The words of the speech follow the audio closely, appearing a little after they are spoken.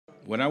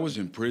When I was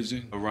in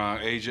prison,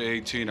 around age of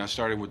 18, I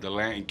started with the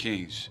Latin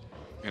Kings,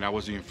 and I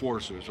was the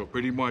enforcer. So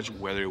pretty much,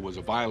 whether it was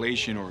a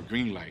violation or a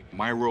green light,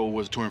 my role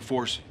was to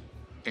enforce it.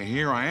 And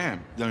here I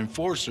am, the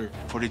enforcer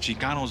for the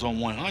Chicanos on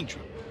 100.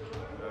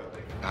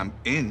 I'm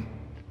in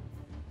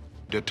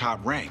the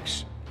top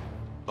ranks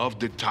of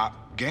the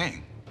top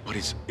gang, but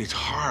it's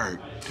hard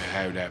to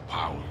have that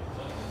power.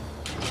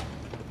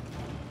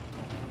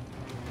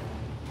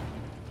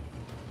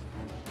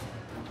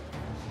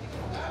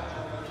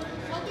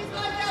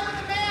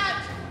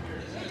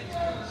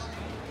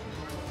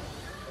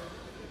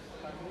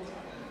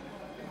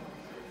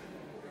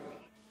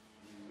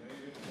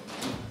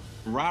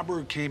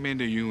 Robert came in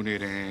the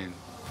unit, and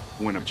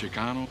when a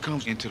Chicano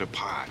comes into the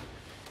pod,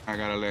 I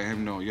gotta let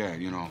him know, yeah,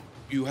 you know,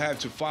 you have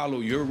to follow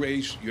your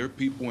race, your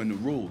people, and the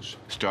rules.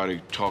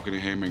 Started talking to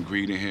him and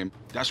greeting him.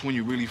 That's when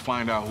you really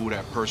find out who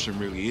that person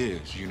really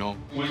is, you know?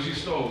 When you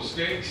stole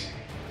steaks?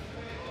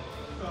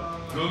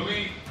 Good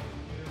meat?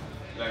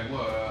 Like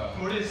what?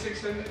 More than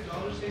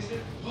 $600, they said?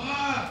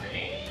 What?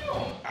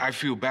 Damn! I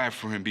feel bad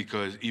for him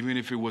because even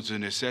if it was a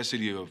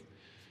necessity of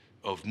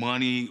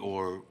money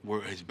or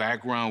where his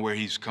background, where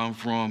he's come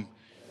from,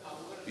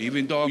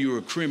 even though you're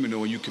a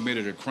criminal and you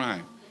committed a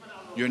crime,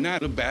 you're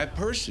not a bad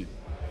person.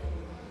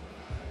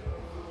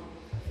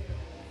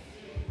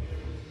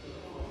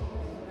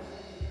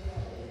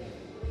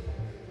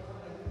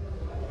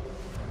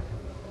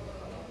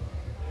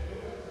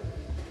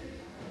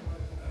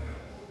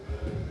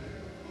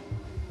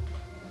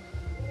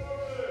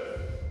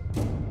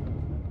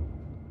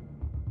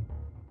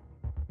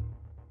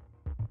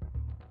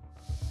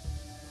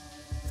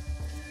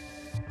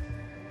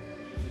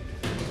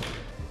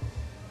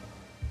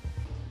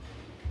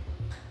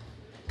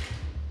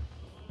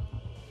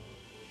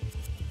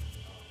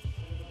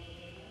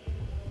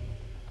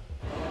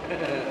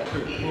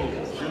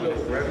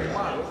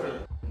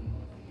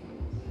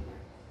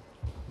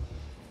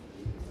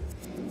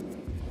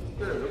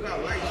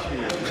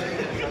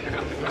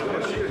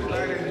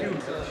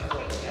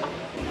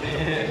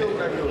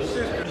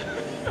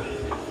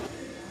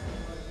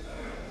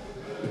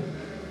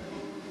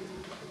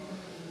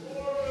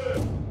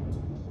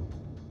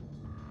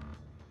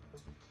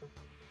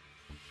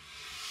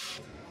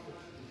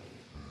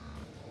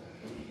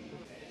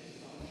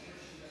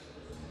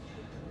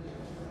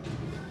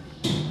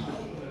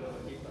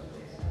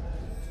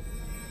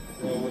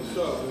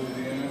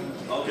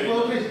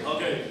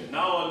 Okay,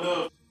 now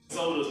another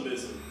soda's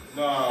missing.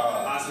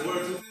 Nah. I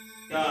swear to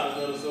God,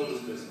 another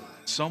soda's missing.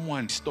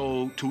 Someone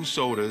stole 2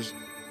 sodas,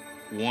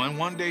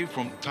 one day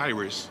from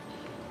Tyrus,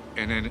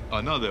 and then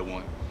another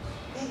one.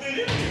 Who been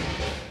in here?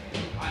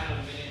 I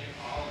haven't been in here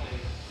all day.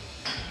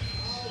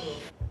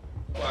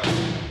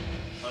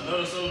 What?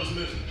 Another soda's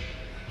missing.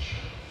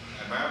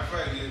 As a matter of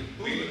fact, He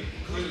been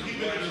in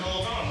here the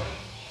whole time, right?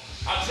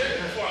 I checked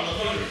before I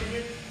left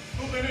here.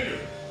 Who been in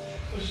here?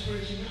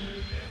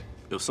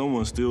 If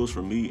someone steals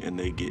from me and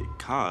they get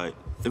caught,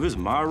 if it's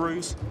my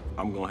race,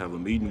 I'm gonna have a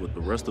meeting with the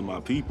rest of my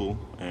people,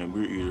 and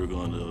we're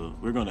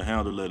gonna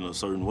handle it in a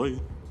certain way,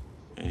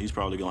 and he's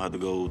probably gonna have to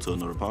go to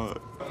another pod.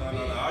 No,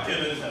 I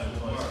can't let this happen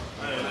twice.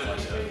 I ain't let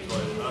this happen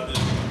twice.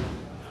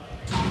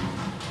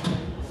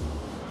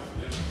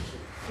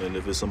 And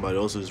if it's somebody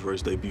else's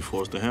race, they be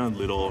forced to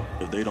handle it, or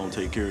if they don't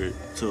take care of it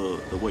to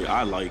the way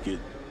I like it,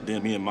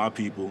 then me and my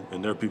people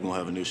and their people gonna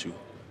have an issue.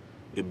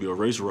 It'd be a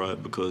race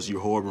riot because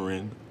you're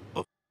harboring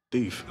a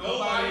thief.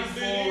 Nobody's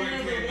been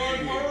here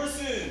but one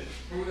person.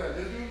 Who that?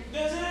 This dude?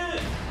 That's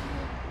it.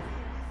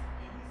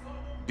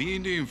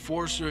 Being the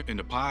enforcer in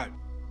the pod,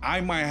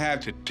 I might have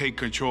to take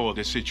control of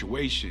the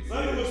situation.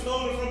 Something was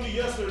stolen from you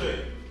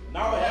yesterday.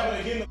 Now it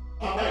happened again.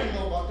 How do you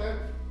know about that?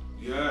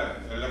 Yeah,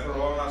 él le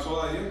robaron la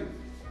soda ayer.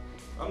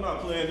 I'm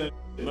not playing that,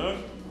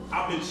 man.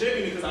 I've been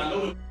checking it because I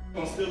know they're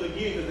gonna steal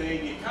again because they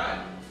ain't get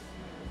caught.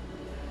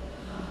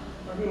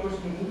 I've been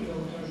watching the movie all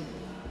the time.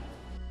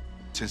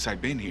 Since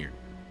I've been here,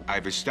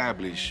 I've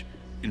established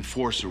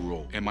enforcer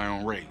role in my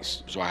own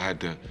race. So I had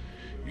to,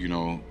 you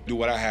know, do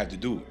what I had to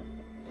do.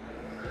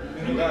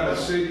 You got a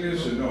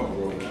sickness or no,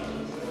 bro?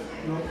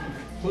 No.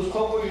 Whose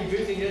cup were you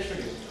drinking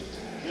yesterday?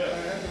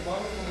 Yeah.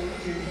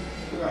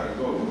 You gotta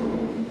go, bro.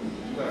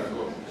 You gotta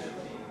go.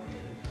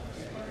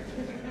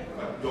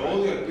 Yo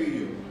odio el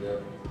pillo.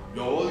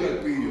 Yo odio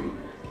el pillo.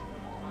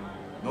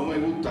 No me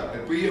gusta.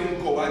 El pillo es un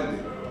cobarde.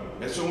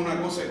 Eso es una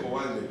cosa de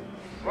cobarde.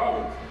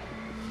 Robert.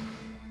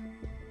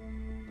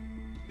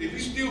 If you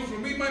steal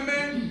from me, my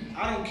man,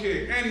 I don't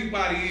care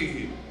anybody in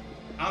here.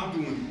 I'm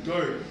doing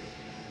dirt.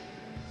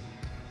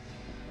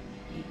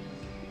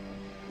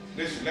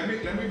 Listen, let me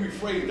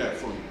rephrase that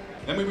for you.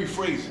 Let me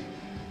rephrase it.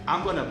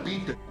 I'm gonna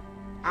beat the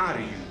out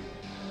of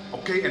you,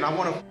 okay? And I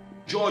wanna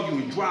jaw you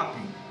and drop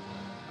you.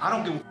 I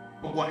don't give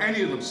a what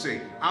any of them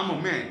say. I'm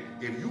a man.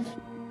 If you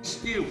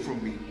steal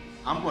from me,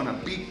 I'm gonna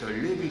beat the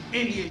living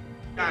Indian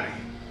out of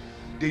you.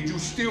 Did you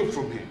steal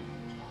from him?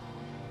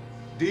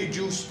 Did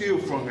you steal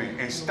from him?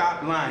 And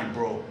stop lying,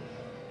 bro.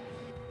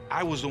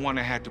 I was the one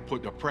that had to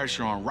put the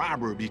pressure on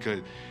Robert because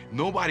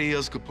nobody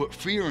else could put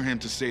fear in him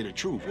to say the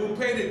truth. We'll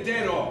pay the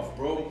debt off,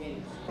 bro.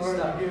 All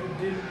right,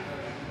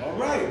 All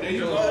right, there you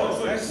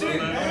go. That's it,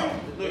 man.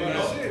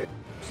 That's it.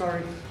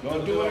 sorry.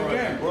 Don't do it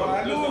again, bro.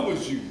 I knew it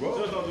was you, bro.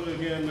 Just don't do it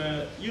again,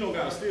 man. You don't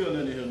gotta steal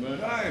nothing here,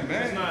 man. Right,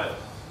 man. It's not.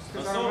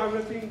 Because I don't have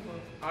anything.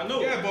 I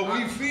know. Yeah, but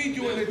we feed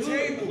you at the Look,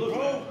 table, look,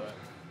 bro. man.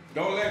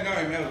 Don't let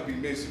nothing else be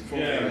missing for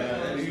Yeah, you.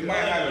 man. You might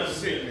have a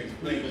sickness,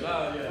 please.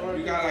 Yeah.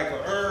 You got like an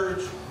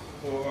urge,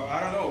 or I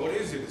don't know, what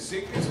is it? A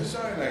sickness or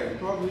something? Like,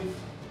 Probably.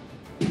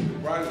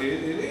 right,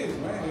 it is,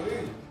 man, it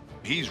is.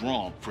 He's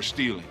wrong for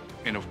stealing.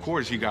 And of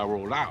course, he got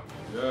rolled out.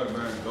 Yeah,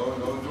 man,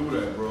 don't do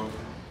that, bro.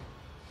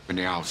 And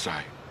they're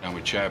outside. I'm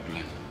with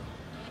Chaplin.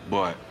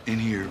 But in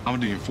here, I'm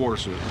the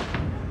enforcer.